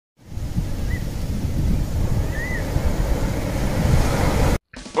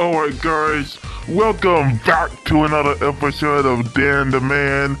Alright guys, welcome back to another episode of Dan the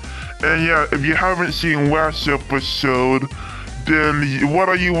Man. And yeah, if you haven't seen last episode, then what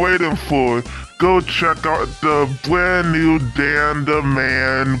are you waiting for? Go check out the brand new Dan the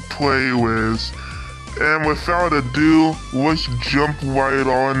Man playlist. And without ado, let's jump right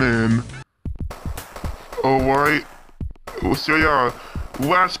on in. Alright, so yeah,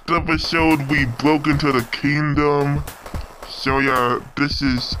 last episode we broke into the kingdom. So yeah, this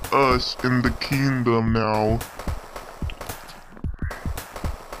is us in the kingdom now.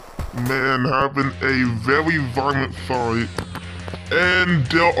 Man, having a very violent fight. And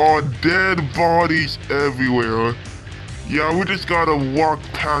there are dead bodies everywhere. Yeah, we just gotta walk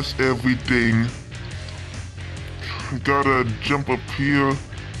past everything. Gotta jump up here.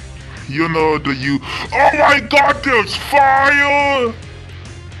 You know Oh my god, there's fire!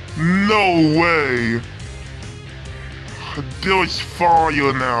 No way! There's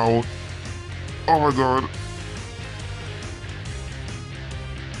fire now. Oh my god.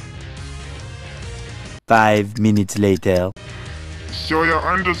 Five minutes later. So yeah,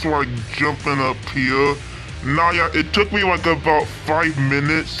 I'm just like jumping up here. Now yeah, it took me like about 5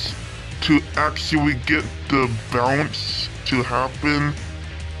 minutes to actually get the bounce to happen.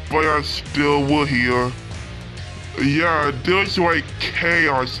 But I still we're here. Yeah, there's like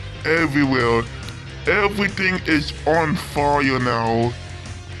chaos everywhere. Everything is on fire now.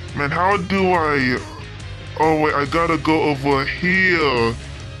 Man, how do I... Oh wait, I gotta go over here.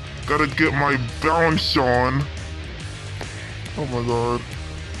 Gotta get my bounce on. Oh my god.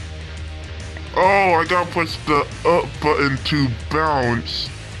 Oh, I gotta push the up button to bounce.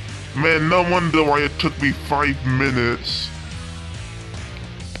 Man, no wonder why it took me 5 minutes.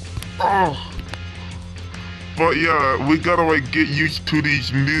 Oh. But yeah, we gotta like get used to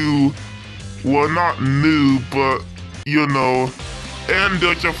these new... Well, not new, but, you know, and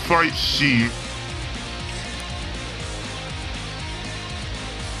there's a fight scene.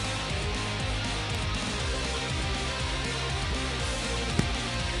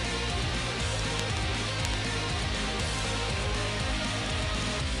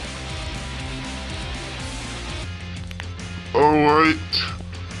 Alright,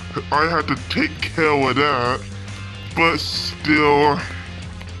 I had to take care of that, but still...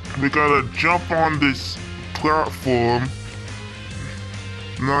 We gotta jump on this platform.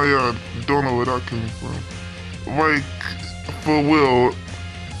 Now yeah, don't know where that came from. Like, for real,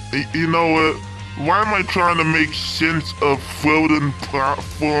 you know what? Why am I trying to make sense of floating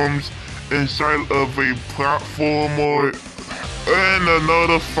platforms inside of a platformer? And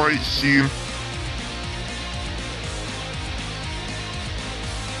another fight scene.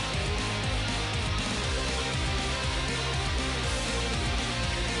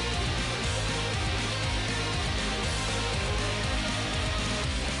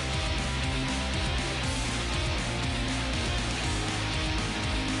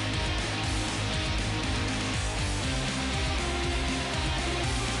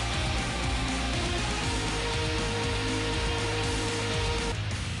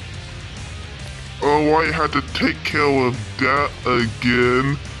 Oh, I had to take care of that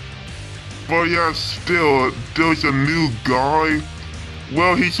again. But yeah, still, there's a new guy.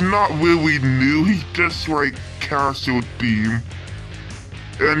 Well, he's not really new, he's just like castle theme.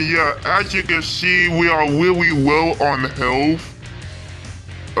 And yeah, as you can see, we are really low on health.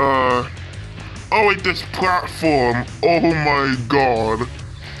 Oh wait, this platform, oh my god.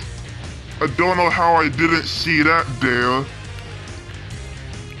 I don't know how I didn't see that there.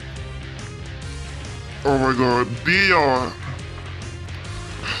 Oh my god, BR.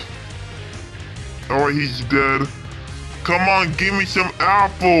 Alright, he's dead. Come on, give me some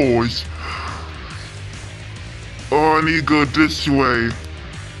apples. Oh, I need to go this way.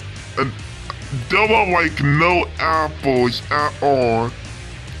 And there were like no apples at all.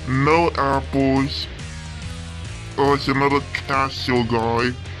 No apples. Oh, it's another castle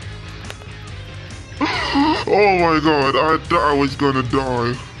guy. Oh my god, I thought I was gonna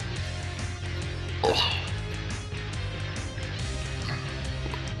die.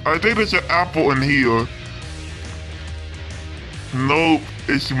 I think there's an apple in here. Nope,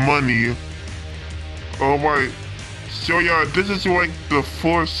 it's money. Alright, so yeah, this is like the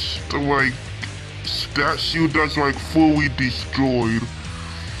first like statue that's like fully destroyed.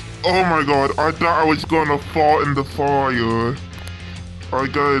 Oh my god, I thought I was gonna fall in the fire. I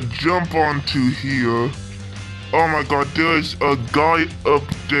gotta jump onto here. Oh my god, there's a guy up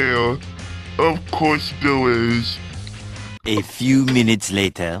there. Of course there is. A few minutes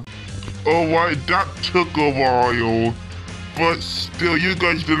later. Alright, that took a while. But still, you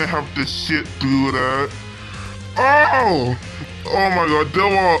guys didn't have to sit through that. Oh! Oh my god,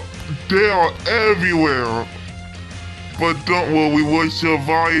 they are everywhere. But don't worry, we'll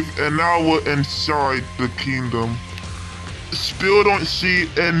survive, and now we're inside the kingdom. Still don't see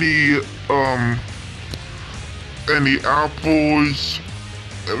any apples.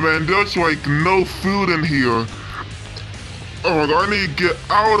 Man, there's like no food in here. Oh my god, I need to get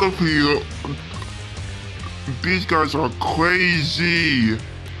out of here. These guys are crazy.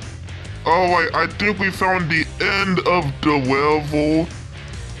 Alright, I think we found the end of the level.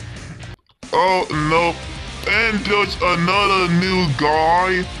 Oh, no. And there's another new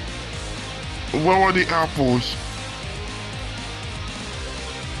guy. Where are the apples?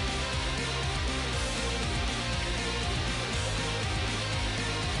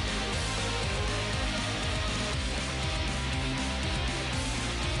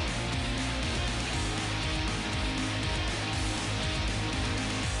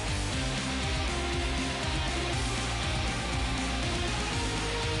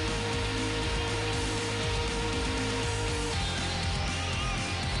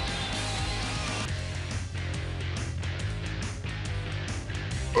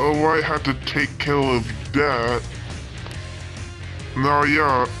 Oh, I had to take care of that. Now,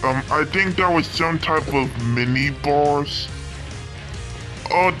 yeah, I think that was some type of mini boss.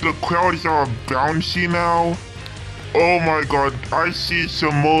 Oh, the crowds are bouncy now. Oh my god, I see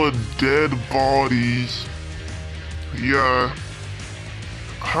some more dead bodies. Yeah.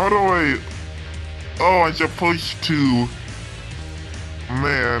 How do I... Oh, I'm supposed to...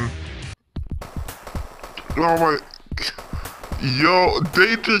 Man. Oh my... Yo,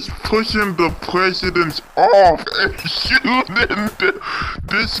 they just pushing the presidents off and shooting.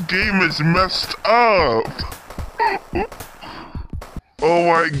 This game is messed up.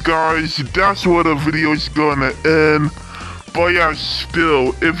 Alright guys, that's where the video's gonna end. But yeah,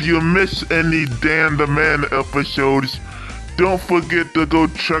 still, if you miss any Dan the Man episodes, don't forget to go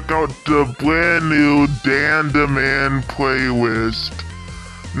check out the brand new Dan the Man playlist.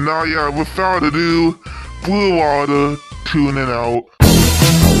 Now yeah, without ado, Blue Water tuning out.